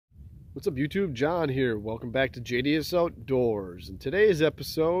What's up YouTube? John here. Welcome back to JDS Outdoors. In today's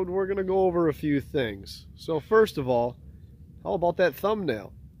episode, we're going to go over a few things. So first of all, how about that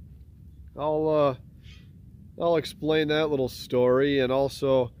thumbnail? I'll explain that little story and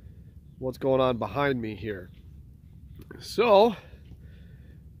also what's going on behind me here. So,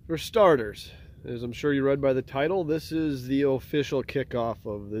 for starters, as I'm sure you read by the title, this is the official kickoff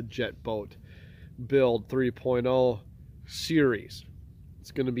of the Jet Boat Build 3.0 series.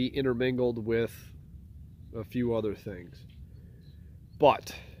 It's going to be intermingled with a few other things.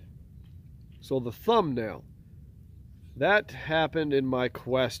 So the thumbnail, that happened in my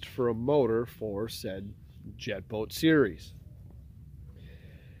quest for a motor for said Jet Boat series.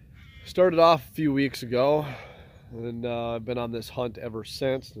 Started off a few weeks ago, and I've been on this hunt ever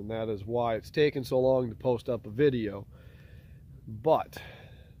since, and that is why it's taken so long to post up a video. But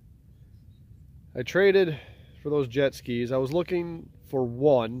I traded for those jet skis. I was looking for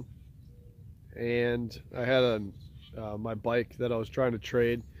one, and I had my bike that I was trying to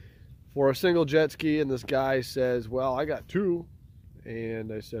trade for a single jet ski, and this guy says, well, I got two.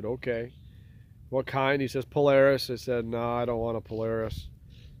 And I said, okay, what kind? He says Polaris. I said, no, I don't want a Polaris.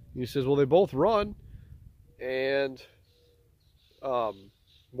 He says, well, they both run, and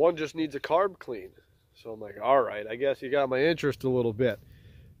one just needs a carb clean. So I'm like, all right, I guess you got my interest a little bit.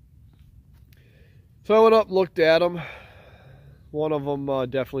 So I went up, looked at them. One of them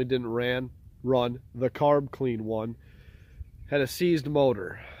definitely didn't run. The carb clean one had a seized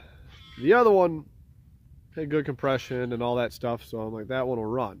motor. The other one had good compression and all that stuff, so I'm like, that one will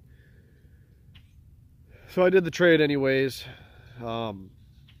run. So I did the trade anyways,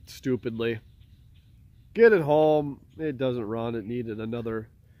 stupidly. Get it home, it doesn't run. It needed another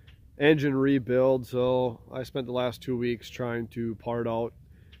engine rebuild, so I spent the last 2 weeks trying to part out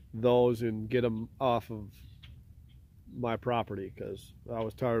those and get them off of my property because I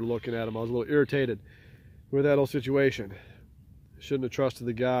was tired of looking at them. I was a little irritated with that whole situation. Shouldn't have trusted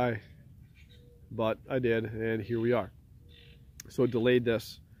the guy, but I did, and here we are. So it delayed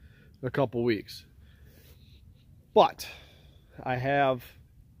this a couple weeks. But I have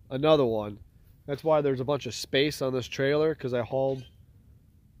another one. That's why there's a bunch of space on this trailer, because I hauled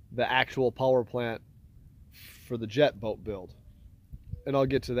the actual power plant for the jet boat build. And I'll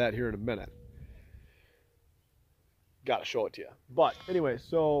get to that here in a minute. Gotta show it to you. But anyway,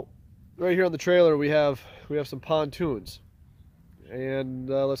 so right here on the trailer we have some pontoons, and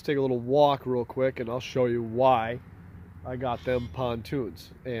let's take a little walk real quick, and I'll show you why I got them pontoons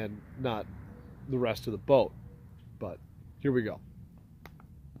and not the rest of the boat. But here we go.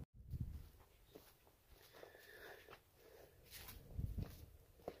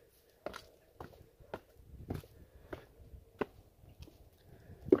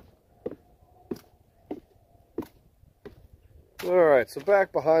 Alright, so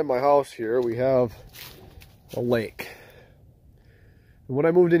back behind my house here we have a lake. And when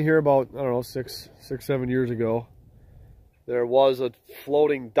I moved in here about, I don't know, 7 years ago, there was a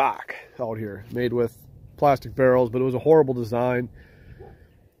floating dock out here made with plastic barrels, but it was a horrible design.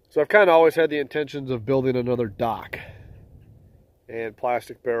 So I've kind of always had the intentions of building another dock. And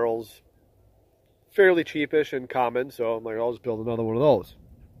plastic barrels, fairly cheapish and common, so I'm like, I'll just build another one of those,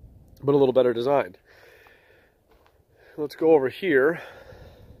 but a little better designed. Let's go over here.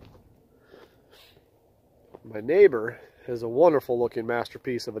 My neighbor has a wonderful looking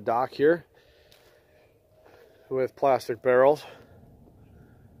masterpiece of a dock here with plastic barrels,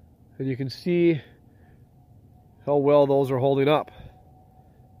 and you can see how well those are holding up.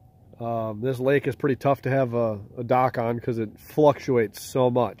 This lake is pretty tough to have a dock on because it fluctuates so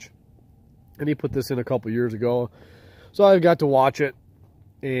much, and he put this in a couple years ago, so I got to watch it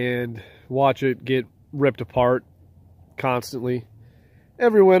get ripped apart constantly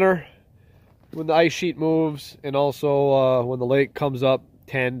every winter when the ice sheet moves, and also when the lake comes up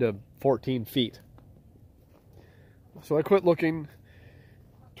 10 to 14 feet. So I quit looking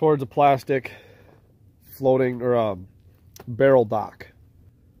towards a plastic floating or barrel dock.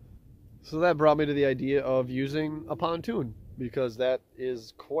 So that brought me to the idea of using a pontoon, because that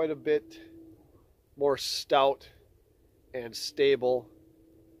is quite a bit more stout and stable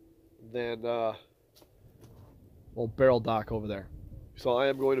than old barrel dock over there. So I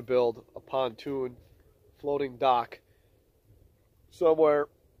am going to build a pontoon floating dock somewhere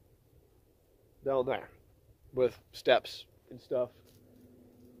down there with steps and stuff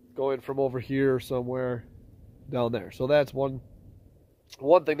going from over here somewhere down there. So that's one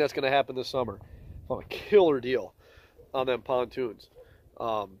thing that's going to happen this summer. I found a killer deal on them pontoons,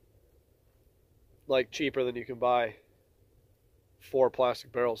 like cheaper than you can buy 4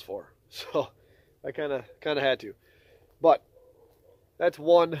 plastic barrels for. So I kind of had to. But that's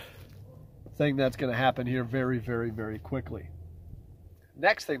one thing that's going to happen here very, very, very quickly.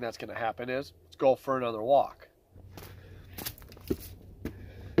 Next thing that's going to happen is let's go for another walk.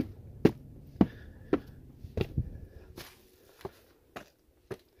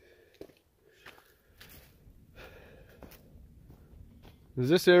 There's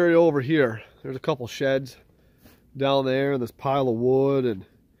this area over here. There's a couple sheds down there, and this pile of wood, and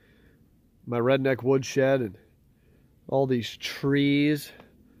my redneck wood shed, and all these trees,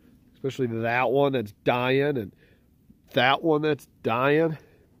 especially that one that's dying, and that one that's dying.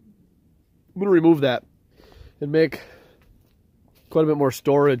 I'm going to remove that and make quite a bit more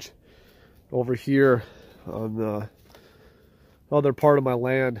storage over here on the other part of my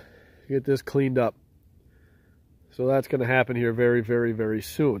land. Get this cleaned up. So that's going to happen here very, very, very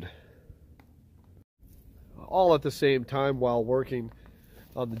soon. All at the same time while working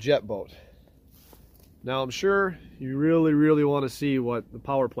on the jet boat. Now I'm sure you really, really want to see what the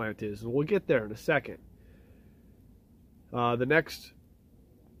power plant is, and we'll get there in a second. The next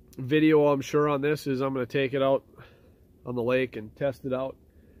video I'm sure on this is I'm going to take it out on the lake and test it out,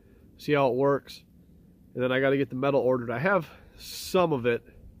 see how it works, and then I got to get the metal ordered. I have some of it,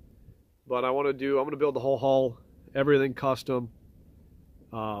 but I'm going to build the whole hull, everything custom,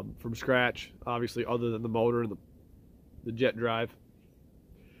 from scratch, obviously, other than the motor and the jet drive.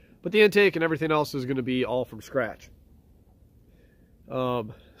 But the intake and everything else is going to be all from scratch. So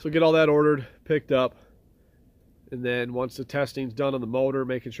get all that ordered, picked up, and then once the testing's done on the motor,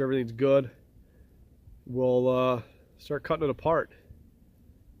 making sure everything's good, we'll start cutting it apart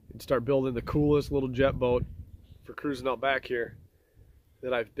and start building the coolest little jet boat for cruising out back here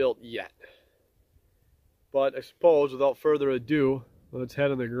that I've built yet. But I suppose, without further ado, let's head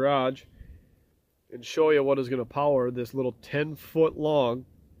in the garage and show you what is going to power this little 10-foot long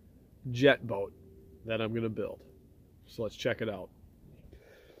jet boat that I'm going to build. So let's check it out.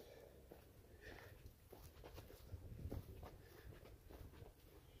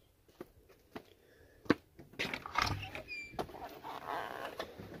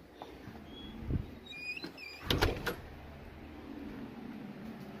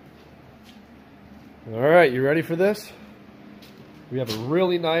 All right, you ready for this? We have a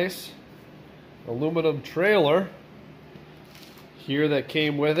really nice aluminum trailer here that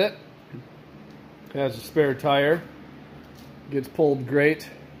came with it. Has a spare tire. Gets pulled great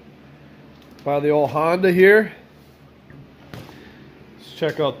by the old Honda here. Let's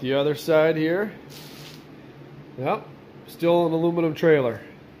check out the other side here. Yep, still an aluminum trailer.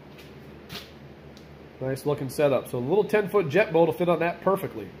 Nice looking setup. So a little 10-foot jet boat will fit on that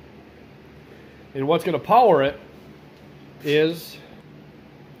perfectly. And what's going to power it is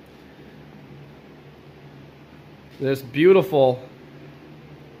this beautiful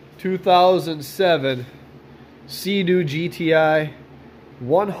 2007 Sea-Doo GTI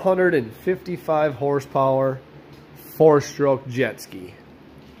 155 horsepower 4-stroke jet ski.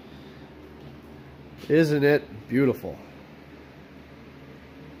 Isn't it beautiful?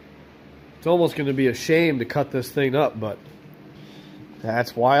 It's almost going to be a shame to cut this thing up, but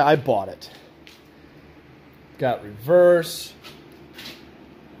that's why I bought it. Got reverse.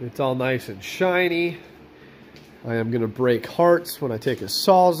 It's all nice and shiny. I am going to break hearts when I take a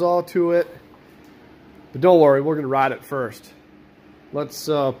Sawzall to it. But don't worry, we're going to ride it first. Let's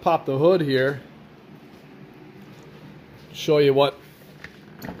pop the hood here. Show you what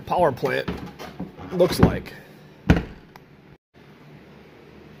the power plant looks like.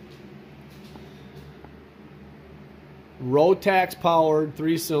 Rotax powered,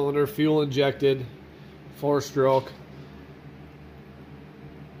 3-cylinder, fuel injected, 4-stroke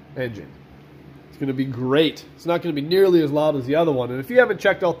engine. It's going to be great. It's not going to be nearly as loud as the other one. And if you haven't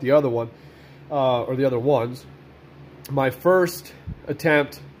checked out the other one, or the other ones, my first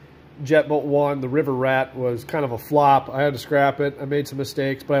attempt, Jet Boat 1, the River Rat, was kind of a flop. I had to scrap it. I made some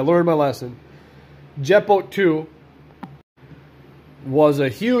mistakes, but I learned my lesson. Jet Boat 2 was a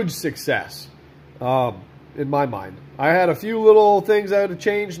huge success, in my mind. I had a few little things I had to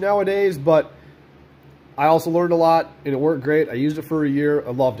change nowadays, but I also learned a lot, and it worked great. I used it for a year.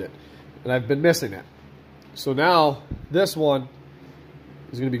 I loved it, and I've been missing it. So now, this one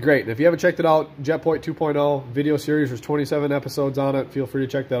is going to be great. And if you haven't checked it out, Jet Boat 2.0 video series, there's 27 episodes on it. Feel free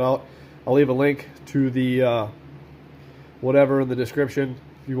to check that out. I'll leave a link to the whatever in the description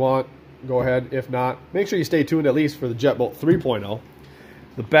if you want. Go ahead. If not, make sure you stay tuned at least for the Jet Boat 3.0,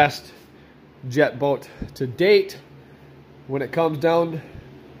 the best jet boat to date when it comes down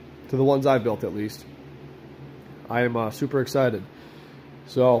to the ones I've built, at least. I am super excited.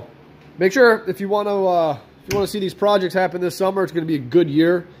 So make sure if you want to see these projects happen this summer, it's going to be a good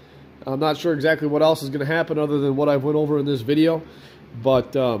year. I'm not sure exactly what else is going to happen other than what I've went over in this video,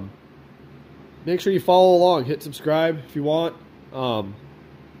 but make sure you follow along. Hit subscribe if you want.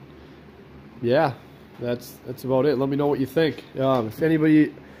 Yeah, that's about it. Let me know what you think. If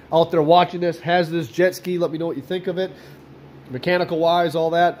anybody out there watching this has this jet ski, let me know what you think of it. Mechanical wise,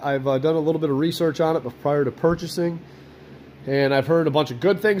 all that. I've done a little bit of research on it prior to purchasing, and I've heard a bunch of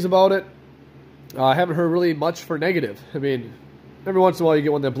good things about it. I haven't heard really much for negative. I mean, every once in a while you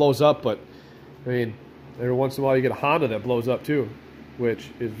get one that blows up, but I mean, every once in a while you get a Honda that blows up too, which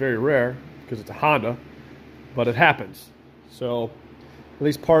is very rare because it's a Honda, but it happens. So at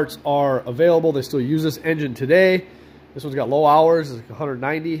least parts are available. They still use this engine today. This one's got low hours, it's like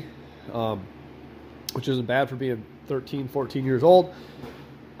 190, which isn't bad for being 13, 14 years old.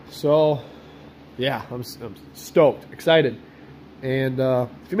 So yeah, I'm stoked, excited. And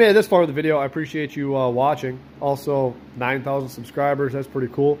if you made it this far in the video, I appreciate you watching. Also, 9,000 subscribers, that's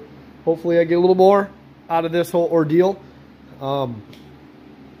pretty cool. Hopefully I get a little more out of this whole ordeal.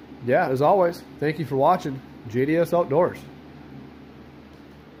 Yeah, as always, thank you for watching JDS Outdoors.